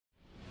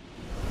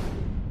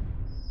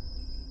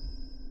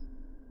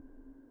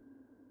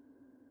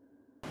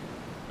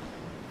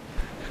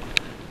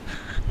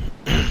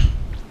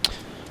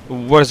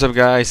What is up,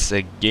 guys?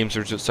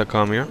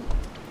 GameSearch.com here.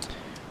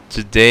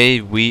 Today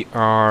we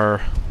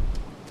are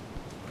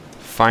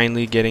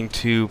finally getting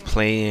to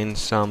play in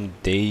some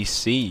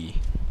DayZ.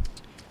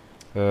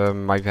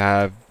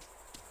 I've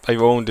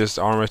owned this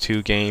Arma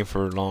 2 game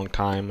for a long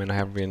time, and I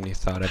haven't really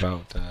thought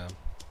about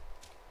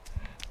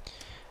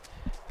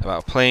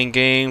playing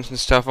games and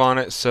stuff on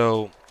it.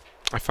 So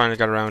I finally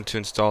got around to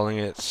installing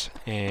it,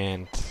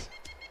 and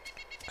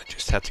I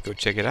just had to go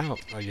check it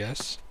out, I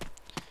guess.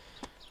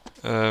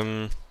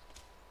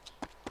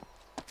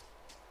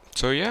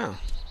 So yeah,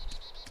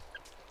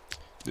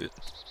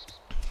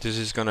 this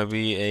is gonna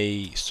be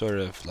a sort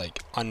of like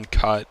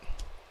uncut,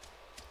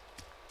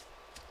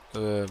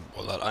 well,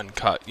 not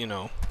uncut, you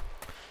know,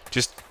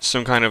 just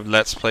some kind of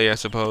let's play, I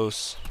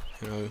suppose.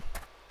 You know,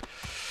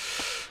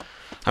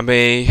 I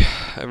may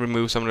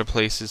remove some of the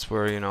places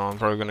where, you know, I'm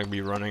probably gonna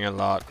be running a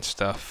lot and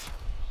stuff,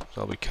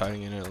 so I'll be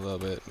cutting in it a little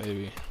bit,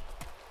 maybe.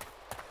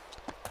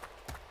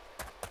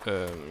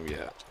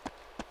 Yeah.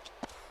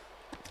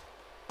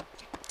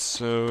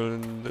 So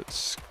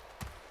let's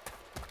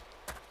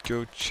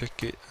go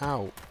check it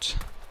out.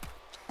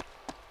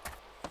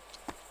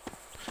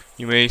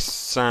 You may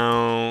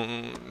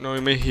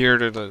hear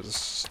that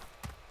there's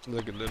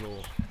like a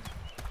little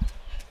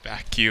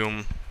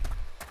vacuum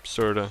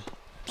sort of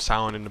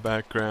sound in the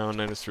background,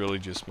 and it's really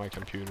just my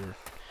computer.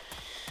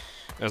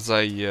 As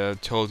I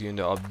told you in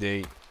the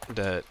update,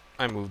 that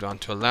I moved on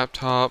to a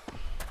laptop,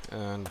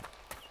 and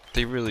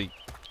they really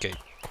get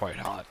quite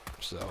hot,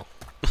 so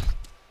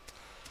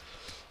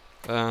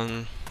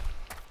I'm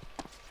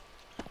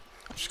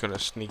just gonna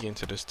sneak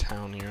into this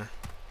town here.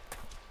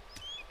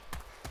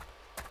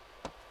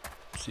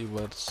 See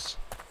what's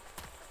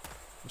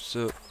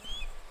up.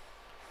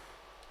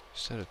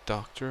 Is that a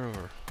doctor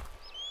or?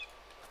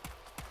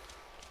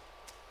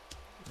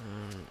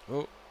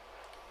 Oh,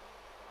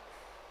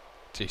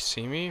 did they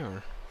see me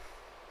or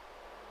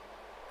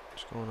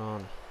what's going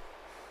on?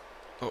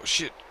 Oh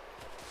shit!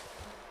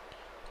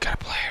 Got a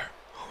player.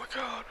 Oh my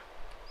god!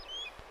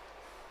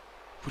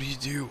 What do you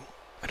do?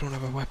 I don't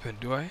have a weapon,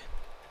 do I?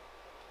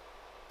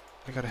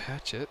 I got a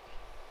hatchet.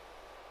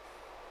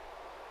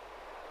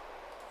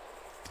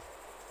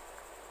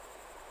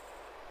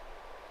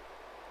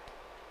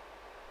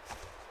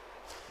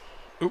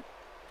 Oop.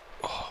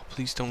 Oh,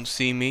 please don't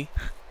see me.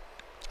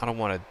 I don't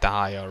want to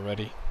die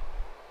already.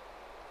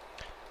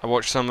 I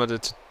watched some of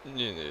the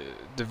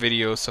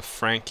videos of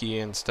Frankie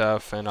and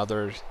stuff and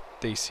other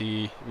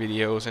DayZ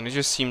videos, and it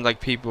just seemed like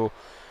people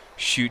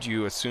shoot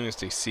you as soon as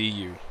they see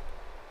you.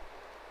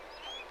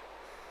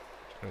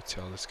 I'm gonna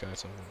tell this guy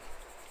something.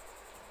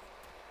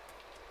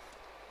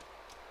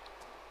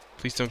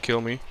 Please don't kill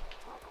me.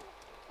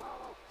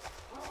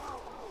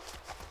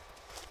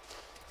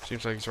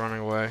 Seems like he's running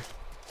away.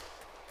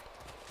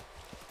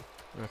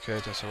 Okay,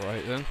 that's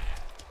alright then.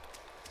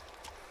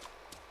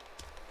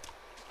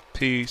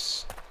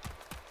 Peace.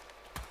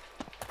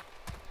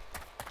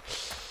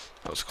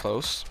 That was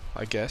close,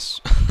 I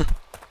guess.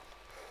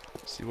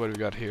 Let's see what we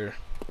got here.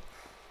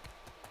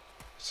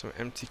 Some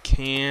empty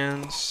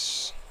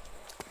cans.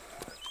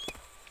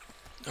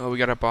 Oh, we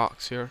got a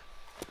box here.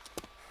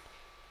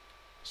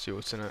 Let's see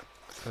what's in it.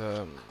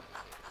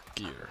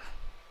 Gear.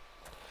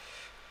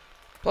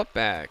 Blood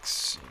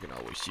bags. You can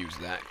always use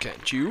that,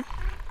 can't you?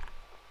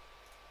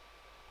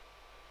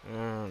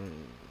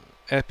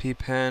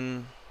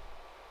 EpiPen.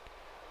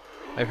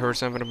 I've heard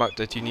something about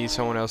that you need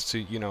someone else to,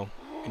 you know,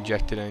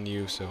 inject it in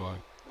you, so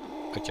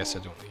I guess I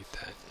don't need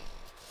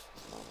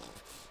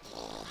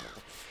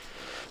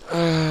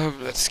that.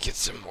 Let's get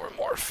some more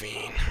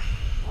morphine.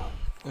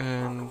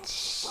 And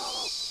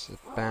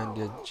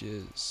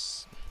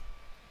bandages.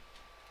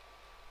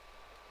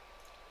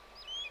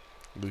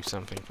 Do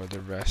something for the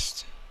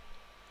rest.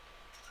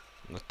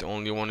 I'm not the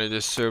only one in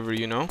this server,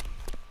 you know.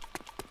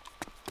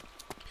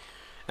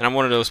 And I'm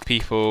one of those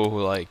people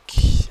who, like,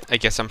 I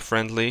guess I'm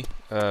friendly.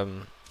 I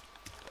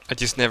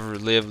just never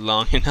lived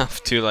long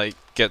enough to, like,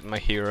 get my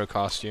hero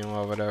costume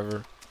or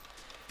whatever.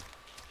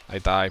 I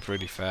die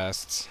pretty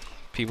fast.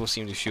 People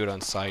seem to shoot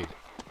on sight,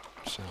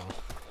 so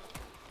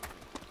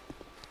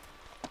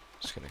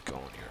just gonna go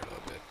in here a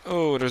little bit.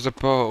 Oh, there's a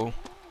bow.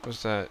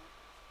 What's that?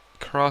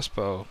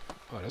 Crossbow.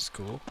 Oh, that's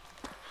cool.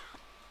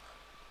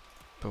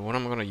 But what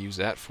am I gonna use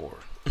that for?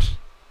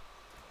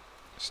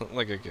 Something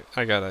like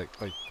I got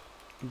like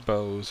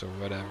bows or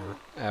whatever,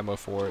 ammo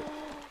for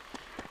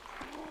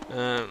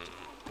it.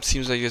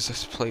 Seems like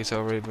this place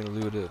already been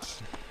looted.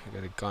 I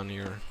got a gun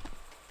here.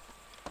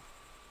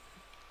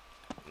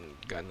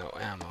 Got no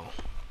ammo.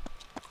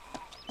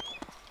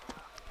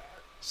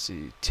 Let's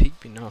see, take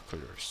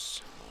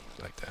binoculars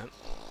like that.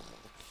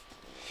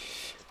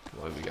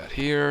 What we got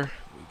here?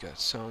 We got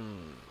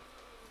some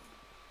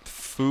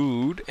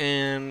food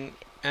and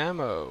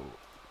ammo.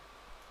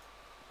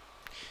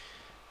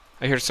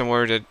 I heard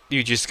somewhere that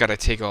you just gotta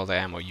take all the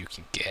ammo you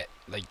can get.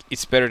 Like,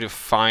 it's better to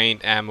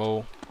find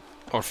ammo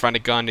or find a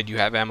gun that you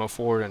have ammo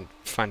for than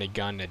find a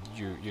gun that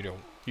you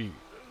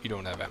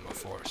don't have ammo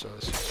for. So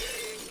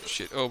this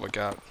shit. Oh my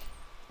god.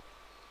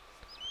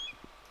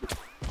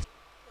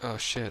 Oh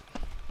shit.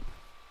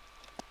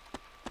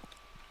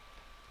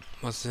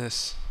 What's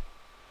this?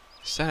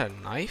 Is that a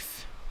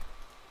knife?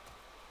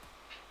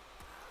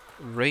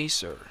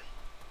 Razor.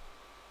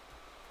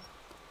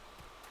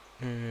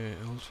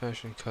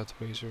 Old-fashioned cut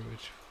razor,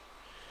 which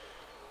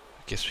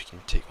I guess we can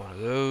take one of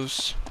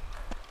those.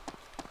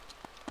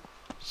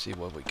 See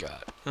what we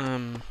got.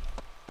 We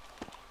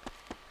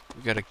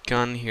got a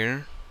gun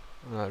here.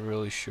 I'm not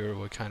really sure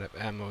what kind of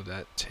ammo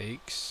that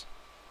takes.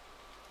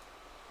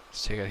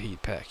 Let's take a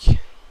heat pack.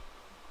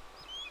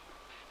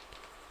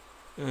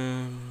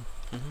 Oh,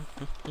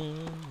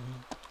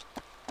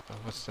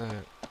 what's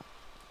that?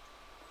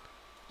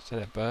 Is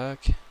that a bug?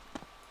 I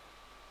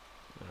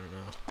don't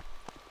know.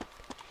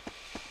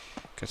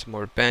 Got some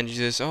more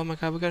bandages. Oh my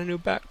god, we got a new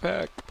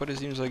backpack! But it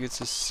seems like it's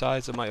the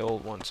size of my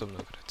old one, so I'm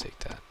not gonna take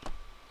that.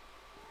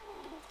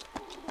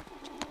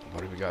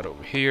 What do we got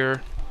over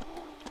here?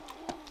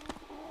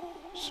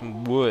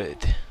 Some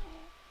wood.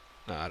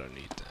 No, I don't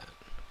need that.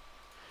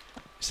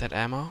 Is that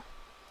ammo?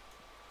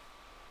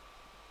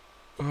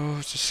 Oh,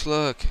 it's a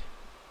slug.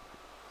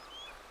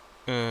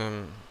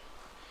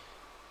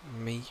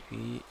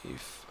 Maybe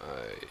if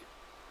I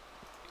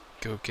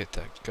go get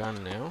that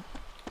gun now.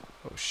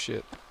 Oh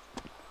shit.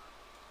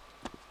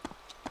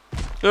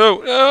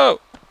 No, no!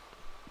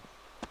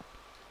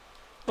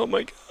 Oh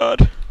my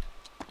god.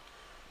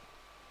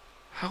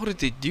 How did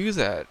they do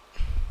that?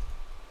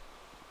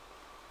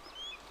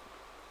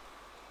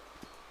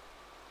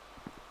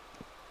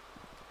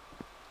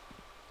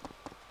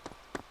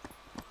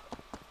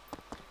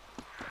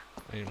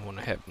 I didn't want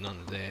to have none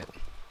of that.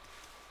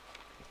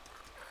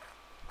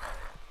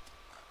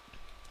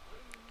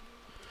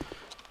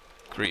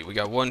 Great, we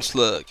got one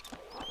slug.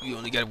 We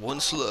only got one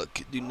slug.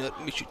 Do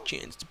not miss your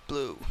chance to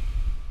blow.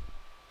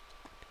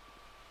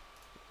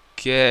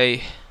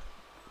 Okay.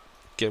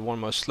 Get one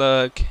more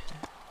slug.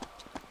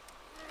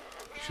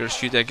 Should I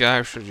shoot that guy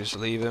or should I just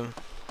leave him?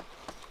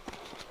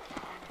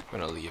 I'm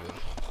gonna leave him.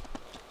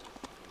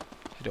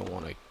 I don't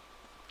want to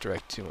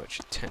direct too much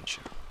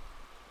attention.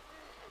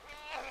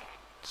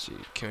 Let's see,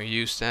 can we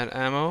use that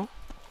ammo?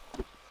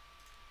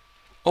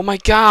 Oh my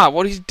god,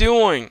 what is he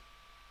doing?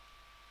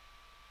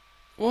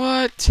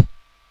 What?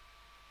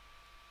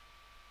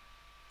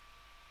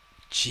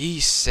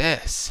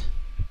 Jesus.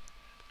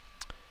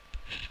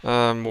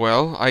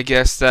 Well, I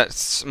guess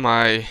that's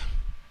my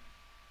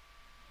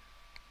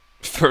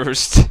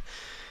first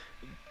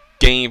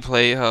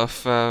gameplay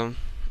of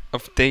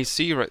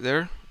DayZ right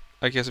there.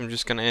 I guess I'm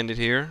just gonna end it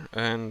here,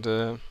 and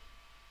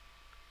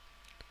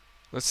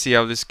let's see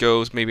how this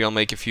goes. Maybe I'll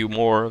make a few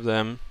more of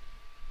them.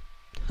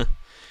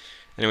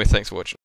 Anyway, thanks for watching.